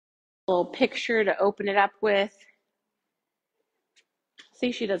little picture to open it up with.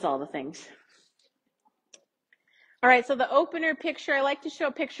 See, she does all the things. All right, so the opener picture, I like to show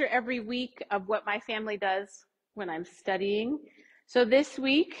a picture every week of what my family does when I'm studying. So this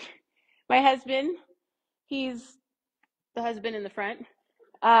week, my husband, he's the husband in the front,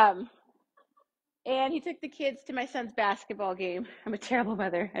 and he took the kids to my son's basketball game. I'm a terrible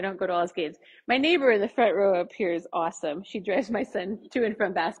mother. I don't go to all his games. My neighbor in the front row up here is awesome. She drives my son to and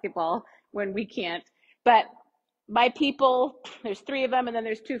from basketball when we can't. But my people, there's 3 of them, and then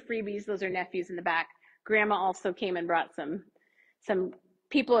there's 2 freebies. Those are nephews in the back. Grandma also came and brought some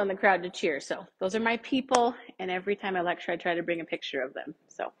people in the crowd to cheer. So those are my people, and every time I lecture, I try to bring a picture of them.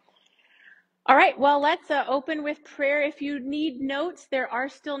 So, all right, well, let's open with prayer. If you need notes, there are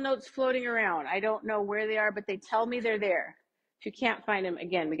still notes floating around. I don't know where they are, but they tell me they're there. If you can't find them,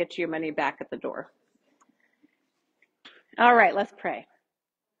 again, we get you your money back at the door. All right, let's pray.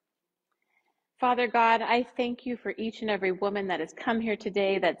 Father God, I thank you for each and every woman that has come here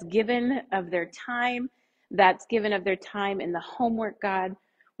today, that's given of their time, in the homework, God.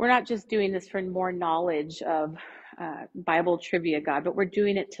 We're not just doing this for more knowledge of Bible trivia, God, but we're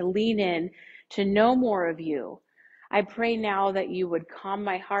doing it to lean in, to know more of you. I pray now that you would calm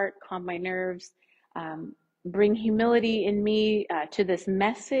my heart, calm my nerves, bring humility in me to this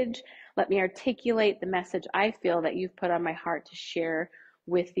message. Let me articulate the message I feel that you've put on my heart to share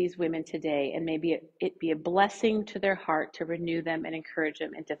with these women today, and maybe it be a blessing to their heart to renew them and encourage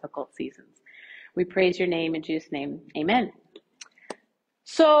them in difficult seasons. We praise your name in Jesus' name. Amen.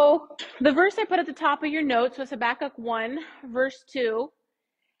 So the verse I put at the top of your notes was Habakkuk 1, verse 2.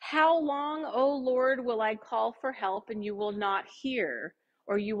 How long, O Lord, will I call for help and you will not hear,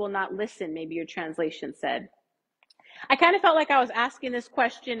 or you will not listen, maybe your translation said. I kind of felt like I was asking this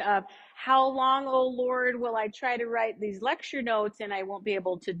question of how long, oh Lord, will I try to write these lecture notes and I won't be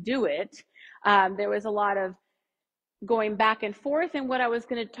able to do it. There was a lot of going back and forth in what I was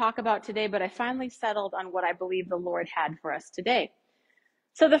going to talk about today, but I finally settled on what I believe the Lord had for us today.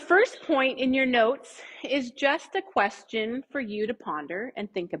 So the first point in your notes is just a question for you to ponder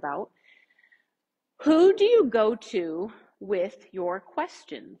and think about. Who do you go to with your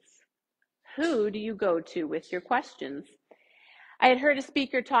questions? Who do you go to with your questions? I had heard a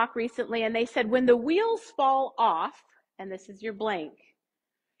speaker talk recently, and they said, when the wheels fall off, and this is your blank,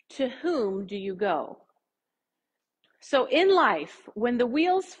 to whom do you go? So in life, when the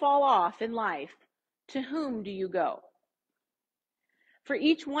wheels fall off in life, to whom do you go? For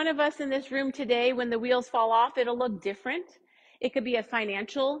each one of us in this room today, when the wheels fall off, it'll look different. It could be a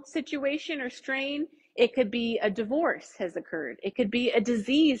financial situation or strain. It could be a divorce has occurred. It could be a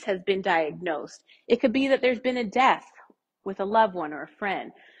disease has been diagnosed. It could be that there's been a death with a loved one or a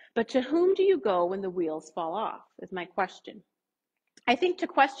friend. But to whom do you go when the wheels fall off is my question. I think to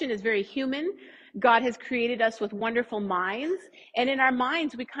question is very human. God has created us with wonderful minds. And in our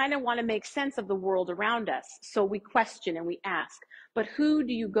minds, we kind of want to make sense of the world around us. So we question and we ask. But who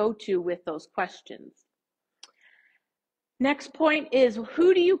do you go to with those questions? Next point is,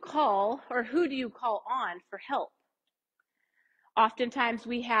 who do you call or who do you call on for help? Oftentimes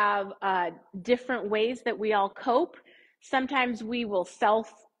we have different ways that we all cope. Sometimes we will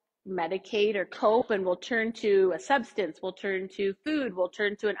self-medicate or cope, and we'll turn to a substance, we'll turn to food, we'll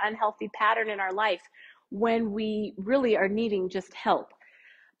turn to an unhealthy pattern in our life when we really are needing just help.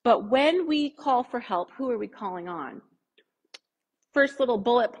 But when we call for help, who are we calling on? First little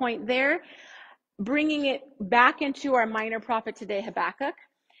bullet point there, bringing it back into our minor prophet today, Habakkuk.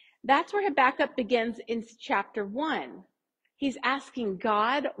 That's where Habakkuk begins in chapter 1. He's asking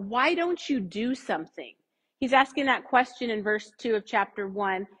God, why don't you do something? He's asking that question in verse 2 of chapter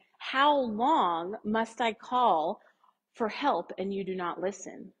 1. How long must I call for help and you do not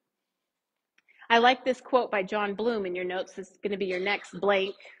listen? I like this quote by John Bloom in your notes. This is going to be your next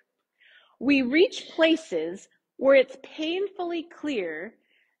blank. We reach places where it's painfully clear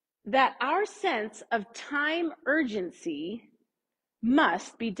that our sense of time urgency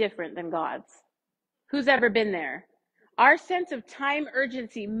must be different than God's. Who's ever been there? Our sense of time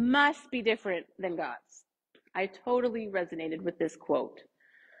urgency must be different than God's. I totally resonated with this quote.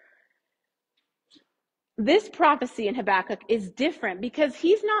 This prophecy in Habakkuk is different because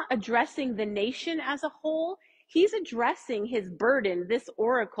he's not addressing the nation as a whole. He's addressing his burden, this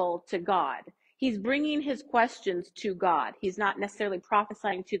oracle, to God. He's bringing his questions to God. He's not necessarily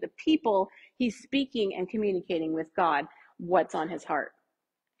prophesying to the people. He's speaking and communicating with God what's on his heart,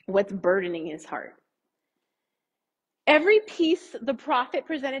 what's burdening his heart. Every piece the prophet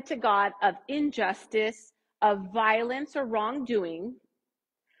presented to God of injustice, of violence or wrongdoing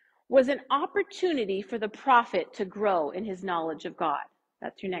was an opportunity for the prophet to grow in his knowledge of God.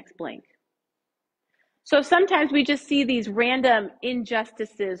 That's your next blank. So sometimes we just see these random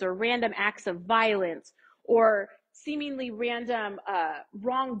injustices or random acts of violence or seemingly random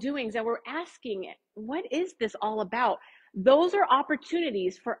wrongdoings, and we're asking, what is this all about? Those are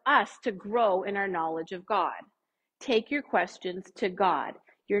opportunities for us to grow in our knowledge of God. Take your questions to God.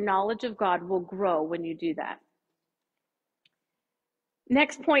 Your knowledge of God will grow when you do that.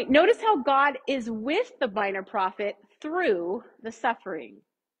 Next point, notice how God is with the minor prophet through the suffering.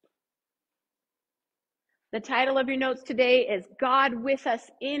 The title of your notes today is God with us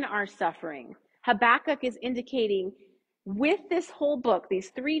in our suffering. Habakkuk is indicating with this whole book, these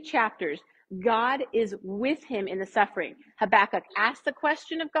 3 chapters, God is with him in the suffering. Habakkuk asks the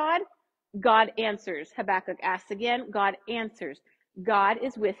question of God, God answers. Habakkuk asks again, God answers. God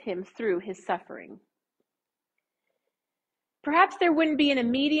is with him through his suffering. Perhaps there wouldn't be an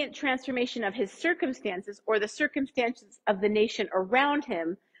immediate transformation of his circumstances or the circumstances of the nation around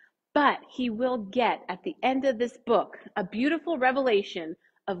him, but he will get, at the end of this book, a beautiful revelation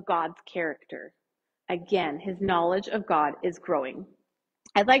of God's character. Again, his knowledge of God is growing.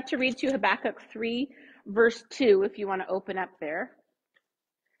 I'd like to read to you Habakkuk 3, verse 2, if you want to open up there.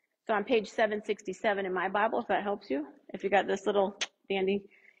 So on page 767 in my Bible, if that helps you. If you got this little handy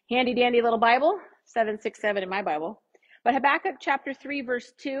dandy little Bible, 767 in my Bible. But Habakkuk chapter 3,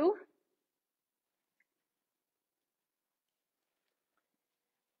 verse 2.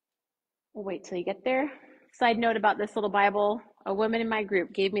 We'll wait till you get there. Side note about this little Bible. A woman in my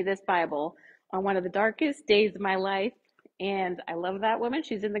group gave me this Bible on one of the darkest days of my life. And I love that woman.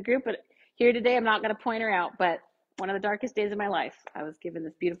 She's in the group, but here today, I'm not going to point her out. But one of the darkest days of my life, I was given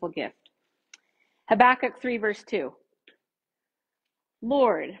this beautiful gift. Habakkuk 3, verse 2.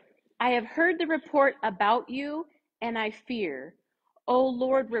 Lord, I have heard the report about you, and I fear. O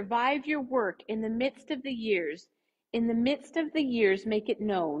Lord, revive your work in the midst of the years. In the midst of the years, make it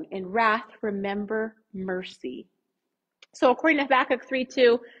known. In wrath, remember mercy. So according to Habakkuk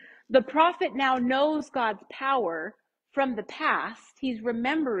 3:2, the prophet now knows God's power from the past. He's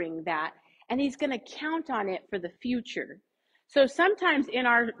remembering that, and he's going to count on it for the future. So sometimes in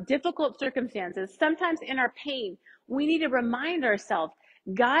our difficult circumstances, sometimes in our pain, we need to remind ourselves,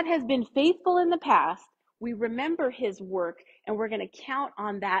 God has been faithful in the past. We remember his work, and we're going to count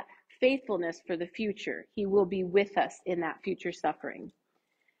on that faithfulness for the future. He will be with us in that future suffering.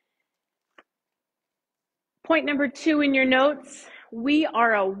 Point number 2 in your notes, we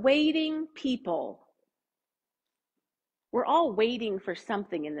are a waiting people. We're all waiting for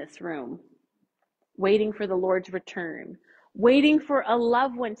something in this room, waiting for the Lord's return, waiting for a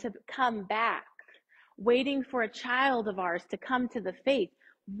loved one to come back, waiting for a child of ours to come to the faith.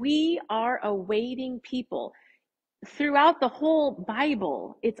 We are a waiting people. Throughout the whole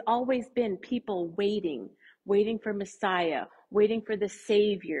Bible, it's always been people waiting for Messiah, waiting for the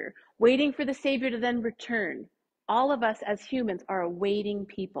Savior to then return. All of us as humans are a waiting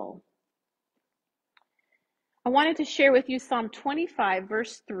people. I wanted to share with you Psalm 25,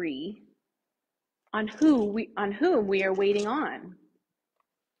 verse 3, on whom we are waiting on.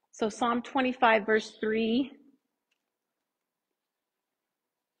 So Psalm 25, verse 3,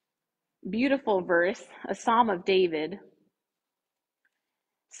 beautiful verse, a Psalm of David,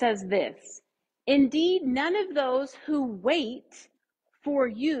 says this: Indeed, none of those who wait for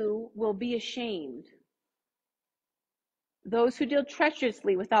you will be ashamed. Those who deal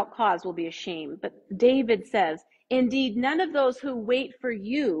treacherously without cause will be ashamed. But David says, indeed, none of those who wait for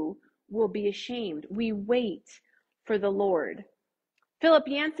you will be ashamed. We wait for the Lord. Philip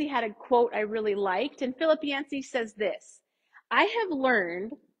Yancey had a quote I really liked, and Philip Yancey says this: I have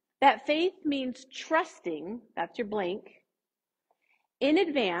learned that faith means trusting, that's your blank, in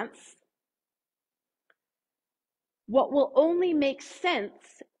advance what will only make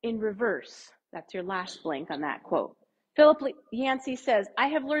sense in reverse. That's your last blank on that quote. Philip Yancey says, I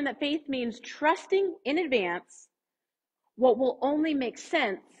have learned that faith means trusting in advance what will only make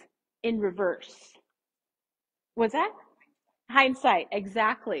sense in reverse. Was that? Hindsight,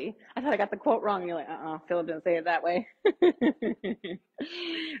 exactly. I thought I got the quote wrong. You're like, Philip didn't say it that way.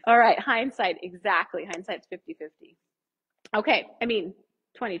 All right, hindsight, exactly. Hindsight's 50-50. Okay,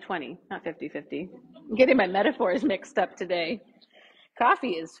 2020, not 50-50. I'm getting my metaphors mixed up today.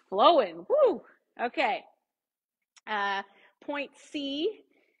 Coffee is flowing. Woo! Okay. Point C,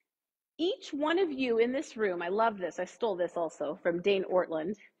 each one of you in this room, I love this, I stole this also from Dane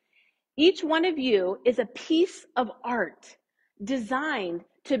Ortland. Each one of you is a piece of art designed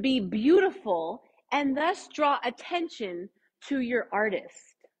to be beautiful and thus draw attention to your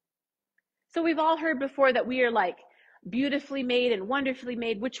artist. So we've all heard before that we are like beautifully made and wonderfully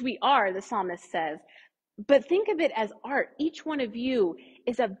made, which we are, the psalmist says. But think of it as art. Each one of you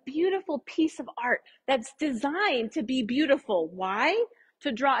is a beautiful piece of art that's designed to be beautiful. Why?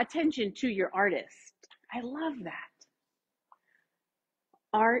 To draw attention to your artist. I love that.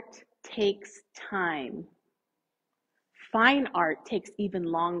 Art takes time. Fine art takes even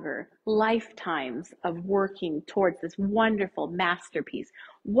longer, lifetimes of working towards this wonderful masterpiece.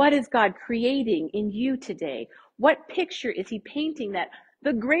 What is God creating in you today? What picture is he painting that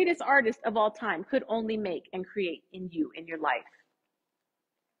the greatest artist of all time could only make and create in you, in your life?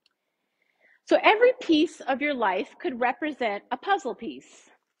 So every piece of your life could represent a puzzle piece.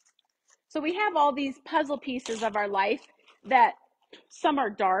 So we have all these puzzle pieces of our life that some are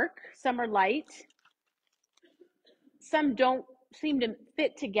dark, some are light, some don't seem to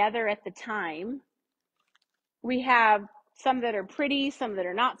fit together at the time. We have some that are pretty, some that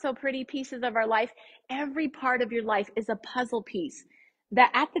are not so pretty pieces of our life. Every part of your life is a puzzle piece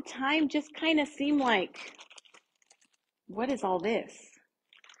that at the time just kind of seemed like, what is all this?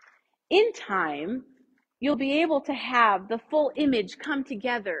 In time, you'll be able to have the full image come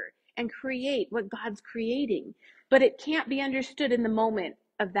together and create what God's creating. But it can't be understood in the moment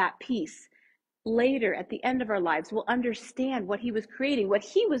of that piece. Later, at the end of our lives, we'll understand what he was creating, what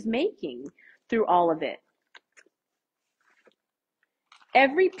he was making through all of it.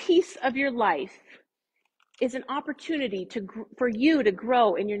 Every piece of your life is an opportunity for you to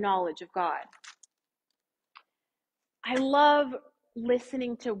grow in your knowledge of God. I love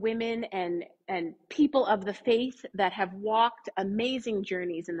listening to women and people of the faith that have walked amazing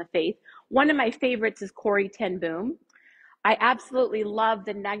journeys in the faith. One of my favorites is Corrie ten Boom. I absolutely love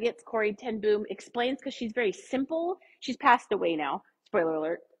the nuggets Corrie ten Boom explains because she's very simple. She's passed away now, spoiler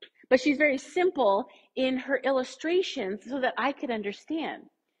alert. But she's very simple in her illustrations so that I could understand.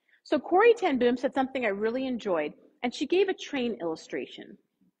 So Corrie ten Boom said something I really enjoyed, and she gave a train illustration.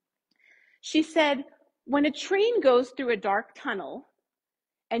 She said, when a train goes through a dark tunnel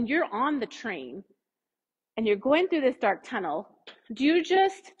and you're on the train and you're going through this dark tunnel, do you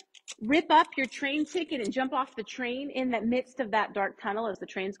just rip up your train ticket and jump off the train in the midst of that dark tunnel as the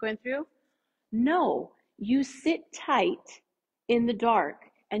train's going through? No, you sit tight in the dark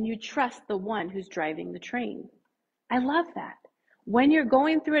and you trust the one who's driving the train. I love that. When you're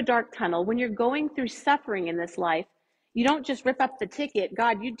going through a dark tunnel, when you're going through suffering in this life, you don't just rip up the ticket.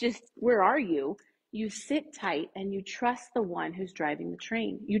 God, where are you? You sit tight and you trust the one who's driving the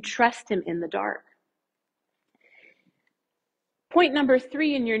train. You trust him in the dark. Point number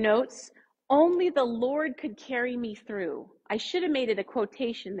 3 in your notes, only the Lord could carry me through. I should have made it a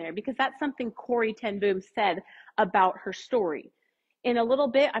quotation there because that's something Corrie ten Boom said about her story. In a little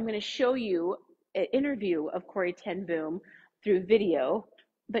bit, I'm going to show you an interview of Corrie ten Boom through video,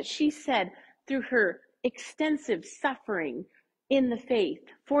 but she said through her extensive suffering in the faith,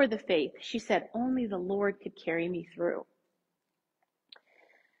 for the faith, she said, only the Lord could carry me through.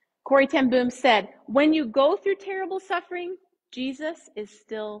 Corrie ten Boom said, when you go through terrible suffering, Jesus is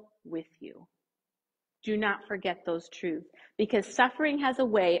still with you. Do not forget those truths, because suffering has a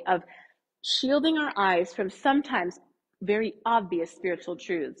way of shielding our eyes from sometimes very obvious spiritual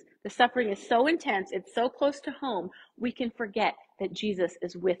truths. The suffering is so intense, it's so close to home, we can forget that Jesus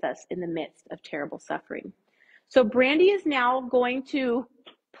is with us in the midst of terrible suffering. So Brandy is now going to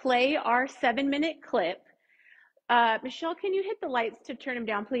play our 7-minute clip. Michelle, can you hit the lights to turn them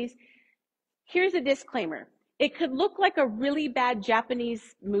down, please? Here's a disclaimer. It could look like a really bad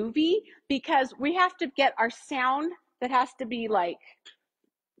Japanese movie because we have to get our sound that has to be like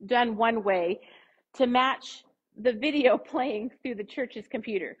done one way to match the video playing through the church's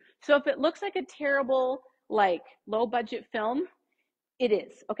computer. So if it looks like a terrible, like low budget film, it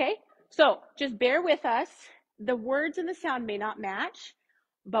is, okay? So just bear with us. The words and the sound may not match,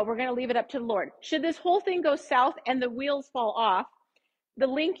 but we're going to leave it up to the Lord. Should this whole thing go south and the wheels fall off, the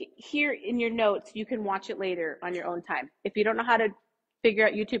link here in your notes, you can watch it later on your own time. If you don't know how to figure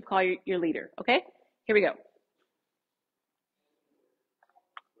out YouTube, call your leader, okay? Here we go.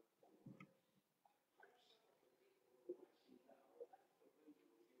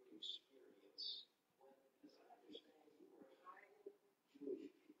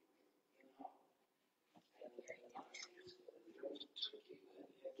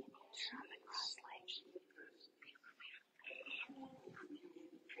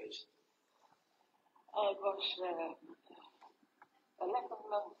 Het was een lekker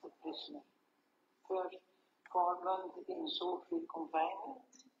land voor Disney. First for a month in Sophie confinement.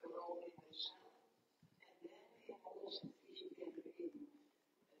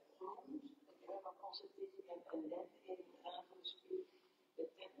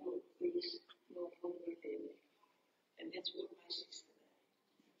 And that's what my sister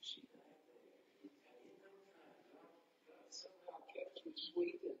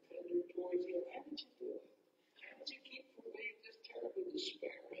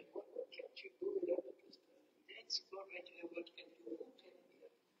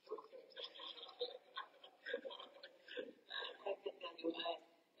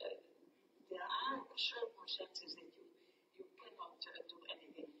sense is that you cannot do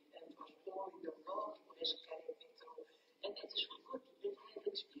anything. And it was only the Lord who has carried me through. And it is good that I have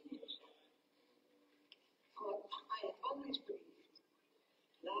experienced that. For I have always believed.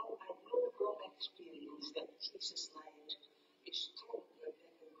 Now I know from experience that Jesus' light is stronger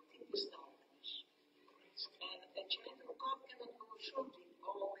than the deepest darkness. And Cherie, God cannot go so deep,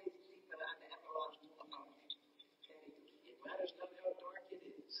 always deeper and everlasting apart. It matters not how dark it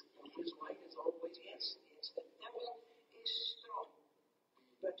is. His light is always yes. The devil is strong,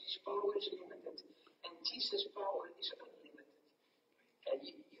 but his power is limited. And Jesus' power is unlimited. And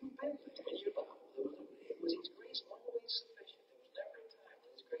you've been there, and you know. Was his grace always sufficient? There was never a time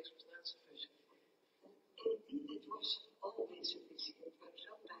when his grace was not sufficient. Indeed, it was always sufficient, but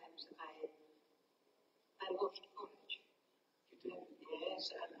sometimes I lost courage.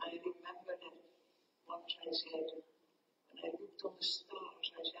 Yes, and I remember that once I said, when I looked on the stars,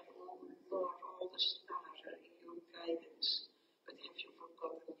 I said, oh Lord, all the stars are in your guidance, but have you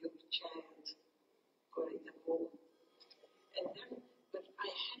forgotten your child, calling them home? And then, but I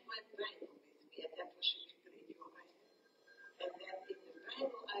had my Bible with me, and that was such a great joy. And then in the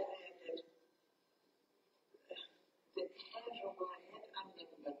Bible I read that the hairs of our head are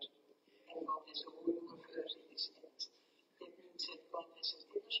numbered, and God has a whole universe in his hands. That means that God has a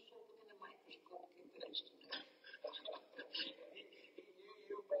telescope and a microscope in the rest of them. He knew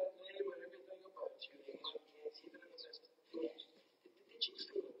you by name and everything about you. He has even in the rest. Yes. Did you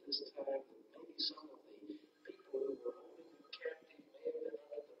feel at this time that maybe some of the people who were holding you captive may have been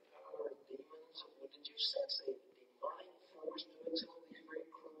under the power of demons? Or did you sense a divine force doing some of these very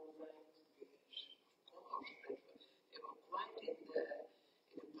cruel things? Yes. Of course. They were quite in the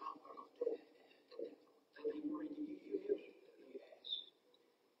power of the devil. They were in you. Yes.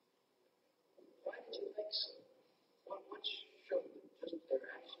 Why did you think so? What showed them? Just their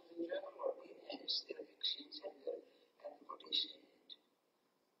actions in general? Yes, their actions and what they said.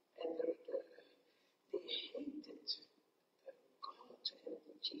 And they hated God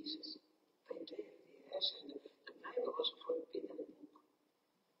and Jesus. They did, yes. And the Bible was a forbidden book.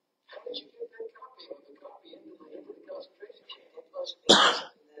 How did you get that copy of the copy into the concentration camp? It was in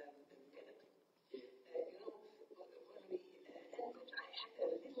Benedict. When we ended, I had a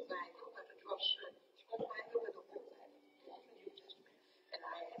little Bible, but it was a small Bible with a whole Bible, all the New Testament. And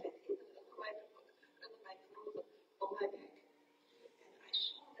I had it hidden under my clothes on my back. And I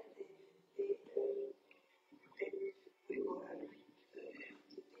saw that they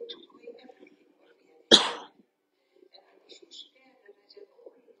took away everything what we had. And I was so scared that I said,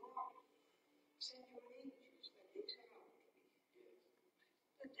 oh Lord, send your angels when they surround me.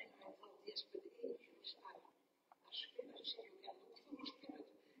 But then I thought, yes, but the angels are spirits, and you can look through spirit,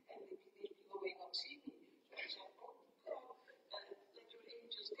 and maybe they may not see me. So I said, oh God, let your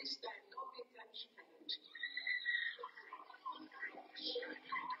angels this time not make them spirit.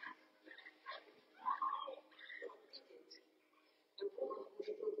 The woman who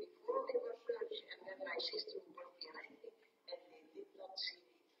stood before me was searching, and then my sister was behind me, and they did not see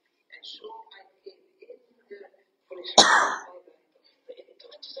me. And so I came in the police station. It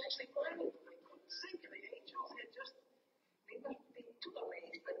was just actually quiet. I couldn't think. The angels had just, they must be too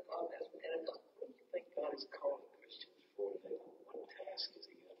amazed by God as miracles. What do you think God is calling Christians for? What task is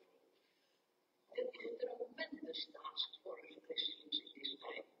he given for them? There is a tremendous task for us Christians in this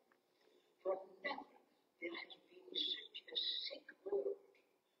time. For never there has been such a sick world.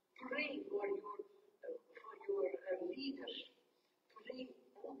 Pray for your leaders. Pray.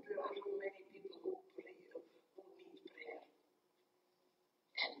 Oh, there are so many people who pray, who need prayer.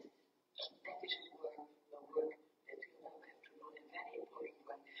 And that is the work that we all have to do, a very important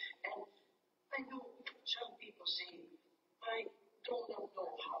one. And I know some people say, I don't know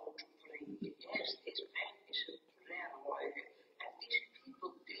how to pray. Yes, this man is a prayer warrior, and these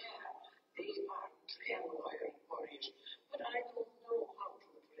people there, they are prayer warriors. But I don't know how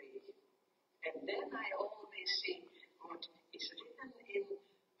to pray. And then I always say what is written in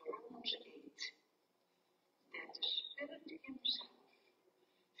Romans 8, that the Spirit himself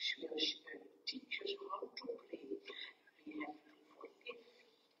will teach us how to pray. We have to forgive.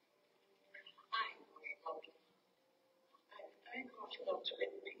 I was not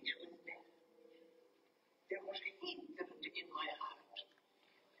at peace with men. There was hatred in my heart.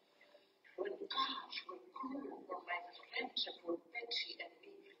 When gods were cruel for my friends and for Betsy and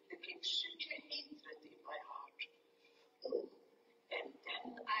me, there came such a hatred in my heart. Oh, and then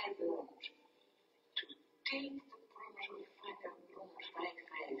I learned to take the promise of Romans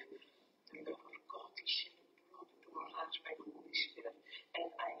 5:5. The love of God is shed abroad into our hearts by the Holy Spirit.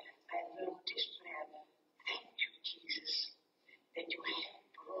 And I learned this prayer. Thank you, Jesus, that you have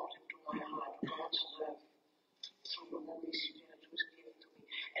brought into my heart God's love.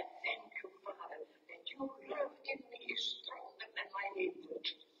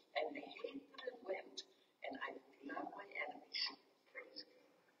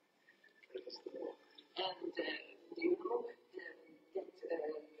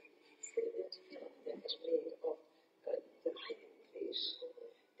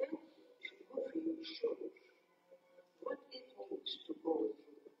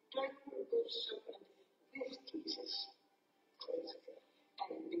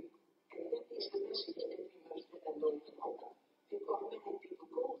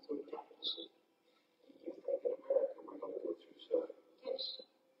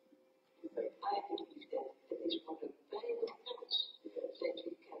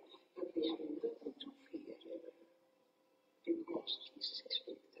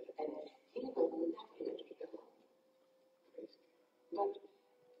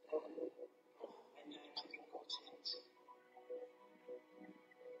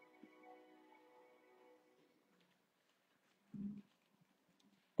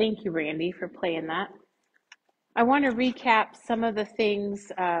 Thank you, Randy, for playing that. I want to recap some of the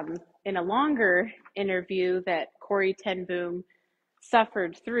things in a longer interview that Corrie ten Boom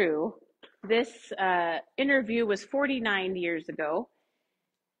suffered through. This interview was 49 years ago.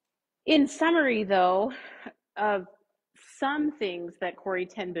 In summary, though, of some things that Corrie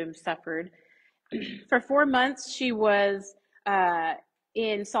ten Boom suffered, for 4 months she was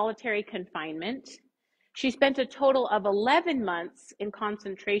in solitary confinement. She spent a total of 11 months in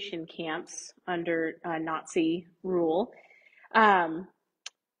concentration camps under Nazi rule. Her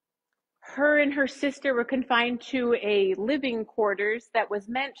and her sister were confined to a living quarters that was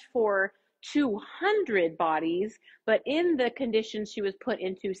meant for 200 bodies, but in the conditions she was put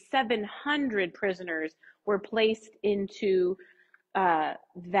into, 700 prisoners were placed into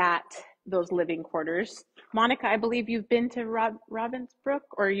those living quarters. Monica, I believe you've been to Ravensbrück,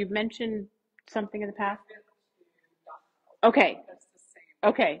 or you've mentioned something in the past. Okay.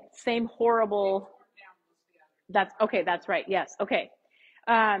 Okay. Same horrible. That's okay. That's right. Yes. Okay.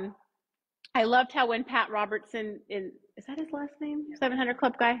 I loved how when Pat Robertson is that his last name? 700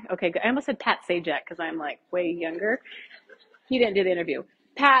 Club guy? Okay. I almost said Pat Sajak because I'm like way younger. He didn't do the interview.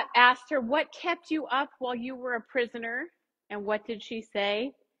 Pat asked her, "What kept you up while you were a prisoner?" And what did she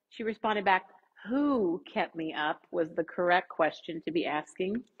say? She responded back, "Who kept me up?" was the correct question to be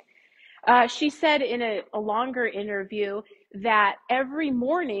asking. She said in a longer interview that every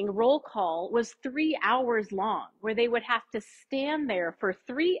morning roll call was 3 hours long, where they would have to stand there for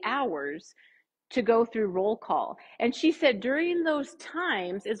 3 hours to go through roll call. And she said during those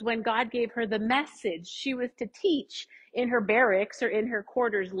times is when God gave her the message she was to teach in her barracks or in her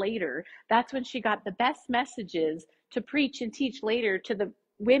quarters later. That's when she got the best messages to preach and teach later to the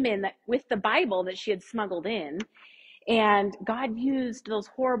women that, with the Bible that she had smuggled in. And God used those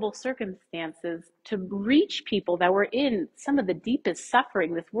horrible circumstances to reach people that were in some of the deepest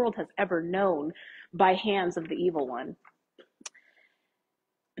suffering this world has ever known by hands of the evil one.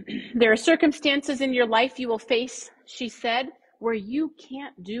 There are circumstances in your life you will face, she said, where you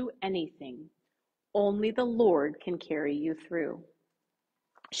can't do anything. Only the Lord can carry you through.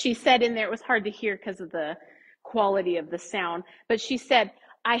 She said in there, it was hard to hear because of the quality of the sound, but she said,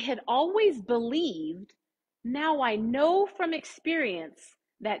 "I had always believed, now I know from experience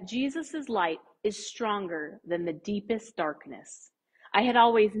that Jesus' light is stronger than the deepest darkness." I had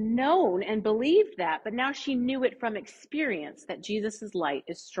always known and believed that, but now she knew it from experience that Jesus' light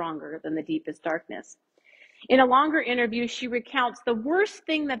is stronger than the deepest darkness. In a longer interview, she recounts the worst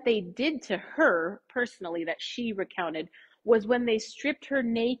thing that they did to her personally that she recounted was when they stripped her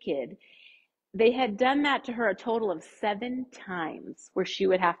naked. They had done that to her a total of 7 times, where she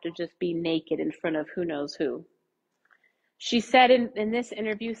would have to just be naked in front of who knows who. She said in this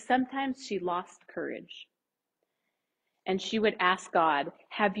interview, sometimes she lost courage. And she would ask God,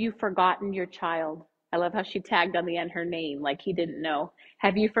 "Have you forgotten your child?" I love how she tagged on the end her name like he didn't know.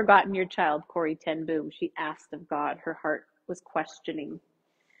 "Have you forgotten your child, Corrie ten Boom?" She asked of God. Her heart was questioning.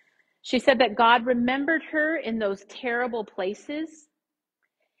 She said that God remembered her in those terrible places.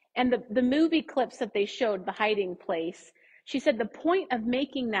 And the movie clips that they showed, The Hiding Place, she said the point of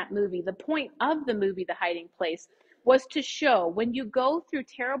making that movie, the point of the movie, The Hiding Place, was to show when you go through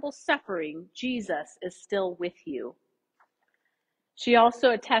terrible suffering, Jesus is still with you. She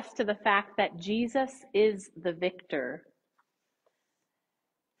also attests to the fact that Jesus is the victor.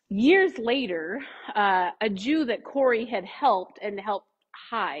 Years later, a Jew that Corrie had helped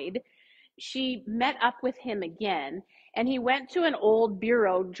hide, she met up with him again, and he went to an old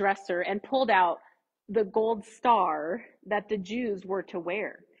bureau dresser and pulled out the gold star that the Jews were to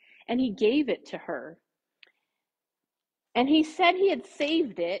wear, and he gave it to her. And he said he had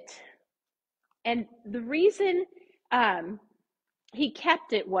saved it, and the reason he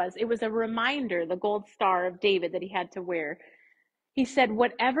kept it was a reminder, the gold star of David that he had to wear. He said,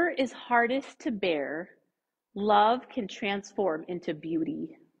 "Whatever is hardest to bear, love can transform into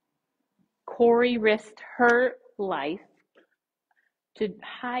beauty." Corrie risked her life to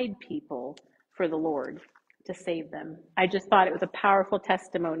hide people for the Lord, to save them. I just thought it was a powerful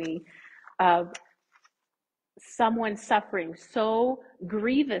testimony of someone suffering so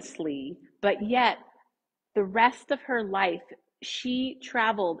grievously, but yet the rest of her life, she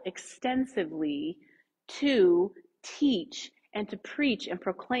traveled extensively to teach and to preach and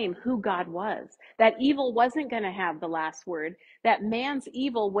proclaim who God was. That evil wasn't going to have the last word. That man's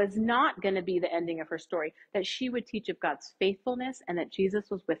evil was not going to be the ending of her story. That she would teach of God's faithfulness and that Jesus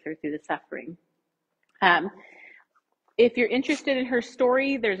was with her through the suffering. If you're interested in her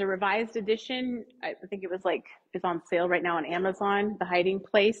story, there's a revised edition. I think it's on sale right now on Amazon, The Hiding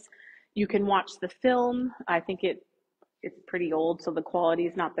Place. You can watch the film. I think it's pretty old, so the quality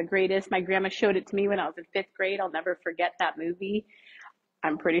is not the greatest. My grandma showed it to me when I was in fifth grade. I'll never forget that movie.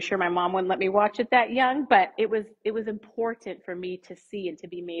 I'm pretty sure my mom wouldn't let me watch it that young, but it was important for me to see and to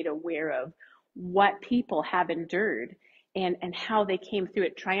be made aware of what people have endured and how they came through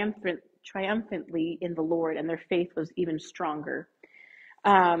it triumphantly in the Lord, and their faith was even stronger.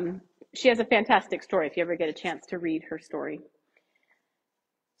 Um, she has a fantastic story if you ever get a chance to read her story.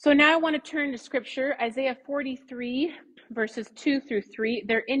 So now I want to turn to scripture, Isaiah 43, verses 2 through 3.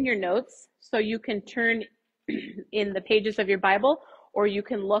 They're in your notes, so you can turn in the pages of your Bible, or you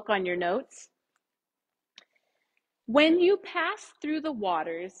can look on your notes. When you pass through the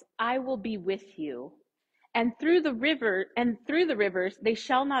waters, I will be with you, and through the rivers, they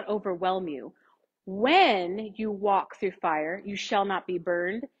shall not overwhelm you. When you walk through fire, you shall not be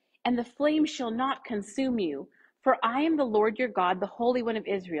burned, and the flame shall not consume you. For I am the Lord your God, the Holy One of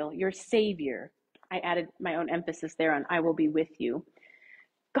Israel, your Savior. I added my own emphasis there on I will be with you.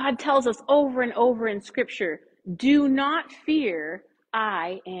 God tells us over and over in Scripture, do not fear,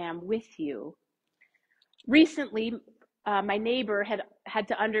 I am with you. Recently, my neighbor had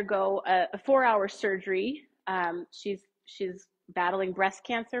to undergo a 4-hour surgery. She's battling breast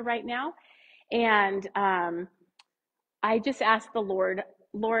cancer right now, and I just asked the Lord,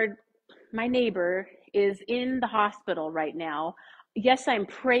 my neighbor is in the hospital right now. Yes, I'm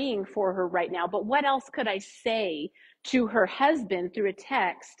praying for her right now, but what else could I say to her husband through a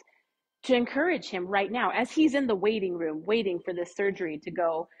text to encourage him right now as he's in the waiting room, waiting for this surgery to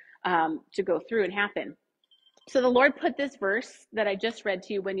go through and happen? So the Lord put this verse that I just read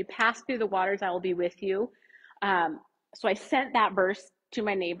to you, when you pass through the waters, I will be with you. So I sent that verse to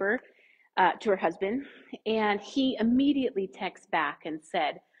my neighbor, to her husband, and he immediately texts back and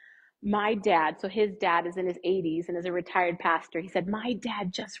said, my dad, so his dad is in his 80s and is a retired pastor. He said, my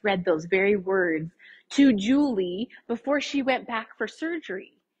dad just read those very words to Julie before she went back for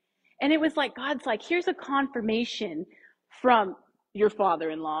surgery. And it was like, God's like, here's a confirmation from your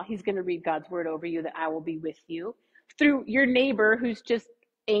father-in-law. He's going to read God's word over you that I will be with you. Through your neighbor who's just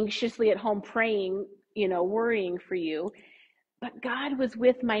anxiously at home praying, worrying for you. But God was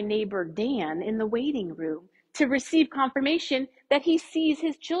with my neighbor Dan in the waiting room to receive confirmation that he sees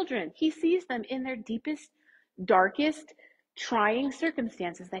his children. He sees them in their deepest, darkest, trying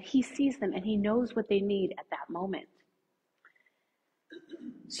circumstances, that he sees them and he knows what they need at that moment.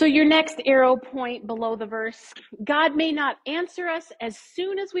 So your next arrow point below the verse, God may not answer us as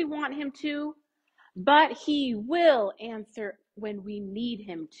soon as we want him to, but he will answer when we need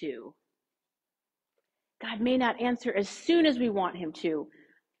him to. God may not answer as soon as we want him to,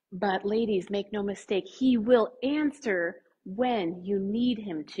 but ladies, make no mistake, he will answer when you need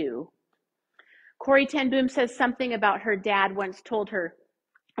him to. Corrie ten Boom says something about her dad once told her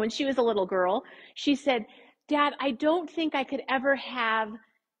when she was a little girl. She said, Dad, I don't think I could ever have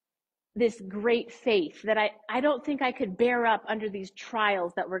this great faith, that I don't think I could bear up under these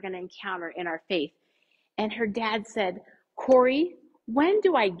trials that we're going to encounter in our faith. And her dad said, Corrie, when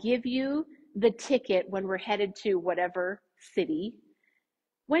do I give you the ticket when we're headed to whatever city?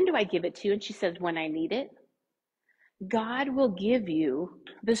 When do I give it to you? And she says, when I need it. God will give you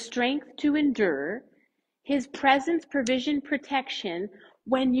the strength to endure his presence, provision, protection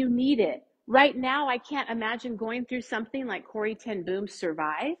when you need it. Right now, I can't imagine going through something like Corrie ten Boom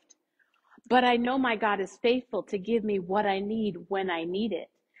survived. But I know my God is faithful to give me what I need when I need it.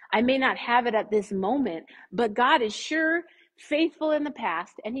 I may not have it at this moment, but God is sure faithful in the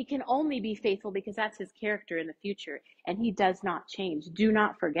past, and he can only be faithful because that's his character in the future, and he does not change. Do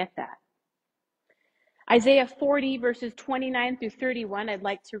not forget that. Isaiah 40, verses 29 through 31, I'd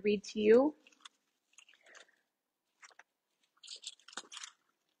like to read to you.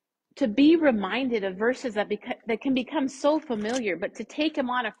 To be reminded of verses that can become so familiar, but to take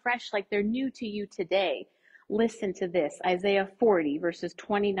them on afresh like they're new to you today. Listen to this, Isaiah 40, verses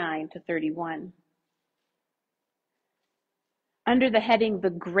 29 to 31. Under the heading,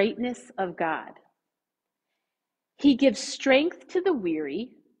 the greatness of God. He gives strength to the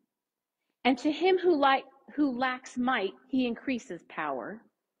weary, and to him who lacks might, he increases power.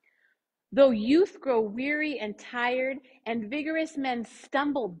 Though youth grow weary and tired, and vigorous men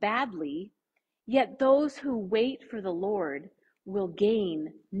stumble badly, yet those who wait for the Lord will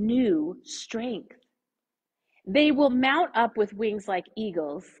gain new strength. They will mount up with wings like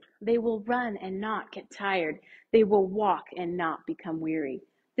eagles. They will run and not get tired. They will walk and not become weary.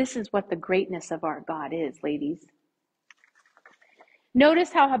 This is what the greatness of our God is, ladies.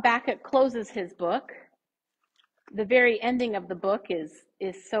 Notice how Habakkuk closes his book. The very ending of the book is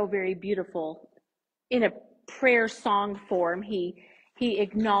so very beautiful. In a prayer song form, he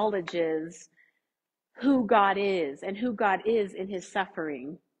acknowledges who God is and who God is in his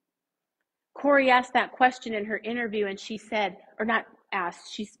suffering. Corey asked that question in her interview, and she said, or not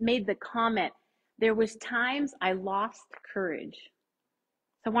asked, she made the comment, there was times I lost courage.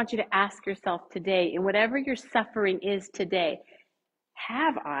 So I want you to ask yourself today, in whatever your suffering is today,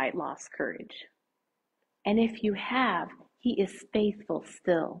 have I lost courage? And if you have, he is faithful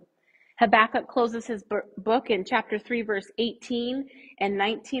still. Habakkuk closes his book in chapter 3, verse 18 and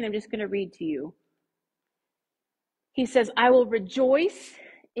 19. I'm just going to read to you. He says, I will rejoice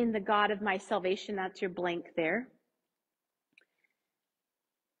in the God of my salvation. That's your blank there.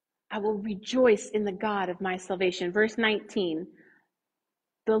 I will rejoice in the God of my salvation. Verse 19,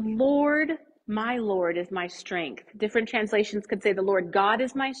 the Lord, my Lord, is my strength. Different translations could say the Lord God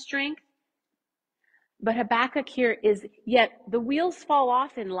is my strength. But Habakkuk here is, yet the wheels fall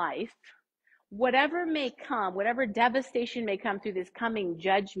off in life. Whatever may come, whatever devastation may come through this coming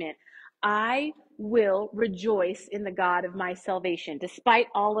judgment, I will rejoice in the God of my salvation, despite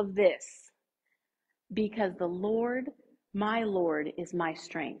all of this, because the Lord, my Lord, is my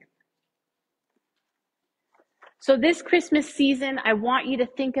strength. So this Christmas season, I want you to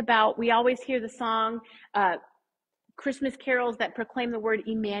think about, we always hear the song, Christmas carols that proclaim the word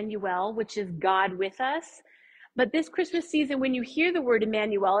Emmanuel, which is God with us. But this Christmas season, when you hear the word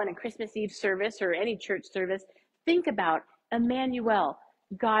Emmanuel in a Christmas Eve service or any church service, think about Emmanuel,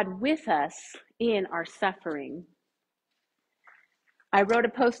 God with us in our suffering. I wrote a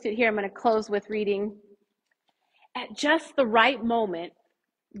post-it here. I'm going to close with reading. At just the right moment,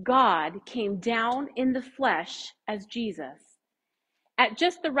 God came down in the flesh as Jesus. At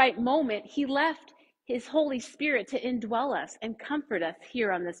just the right moment, he left his Holy Spirit to indwell us and comfort us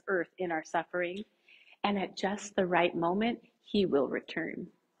here on this earth in our suffering. And at just the right moment, he will return.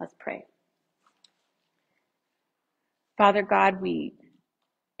 Let's pray. Father God, we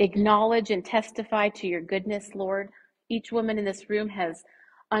acknowledge and testify to your goodness, Lord. Each woman in this room has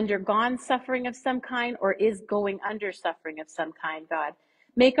undergone suffering of some kind or is going under suffering of some kind, God.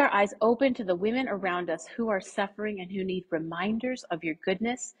 Make our eyes open to the women around us who are suffering and who need reminders of your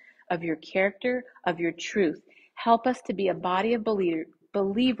goodness, of your character, of your truth. Help us to be a body of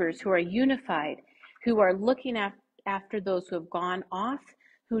believers who are unified, who are looking after those who have gone off,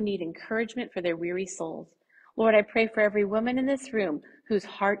 who need encouragement for their weary souls. Lord, I pray for every woman in this room whose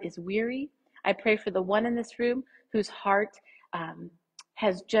heart is weary. I pray for the one in this room whose heart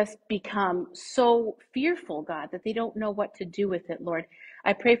has just become so fearful, God, that they don't know what to do with it, Lord.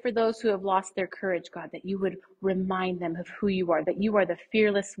 I pray for those who have lost their courage, God, that you would remind them of who you are, that you are the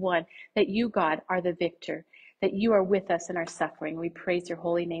fearless one, that you, God, are the victor, that you are with us in our suffering. We praise your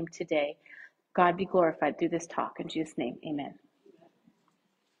holy name today. God be glorified through this talk. In Jesus' name, amen.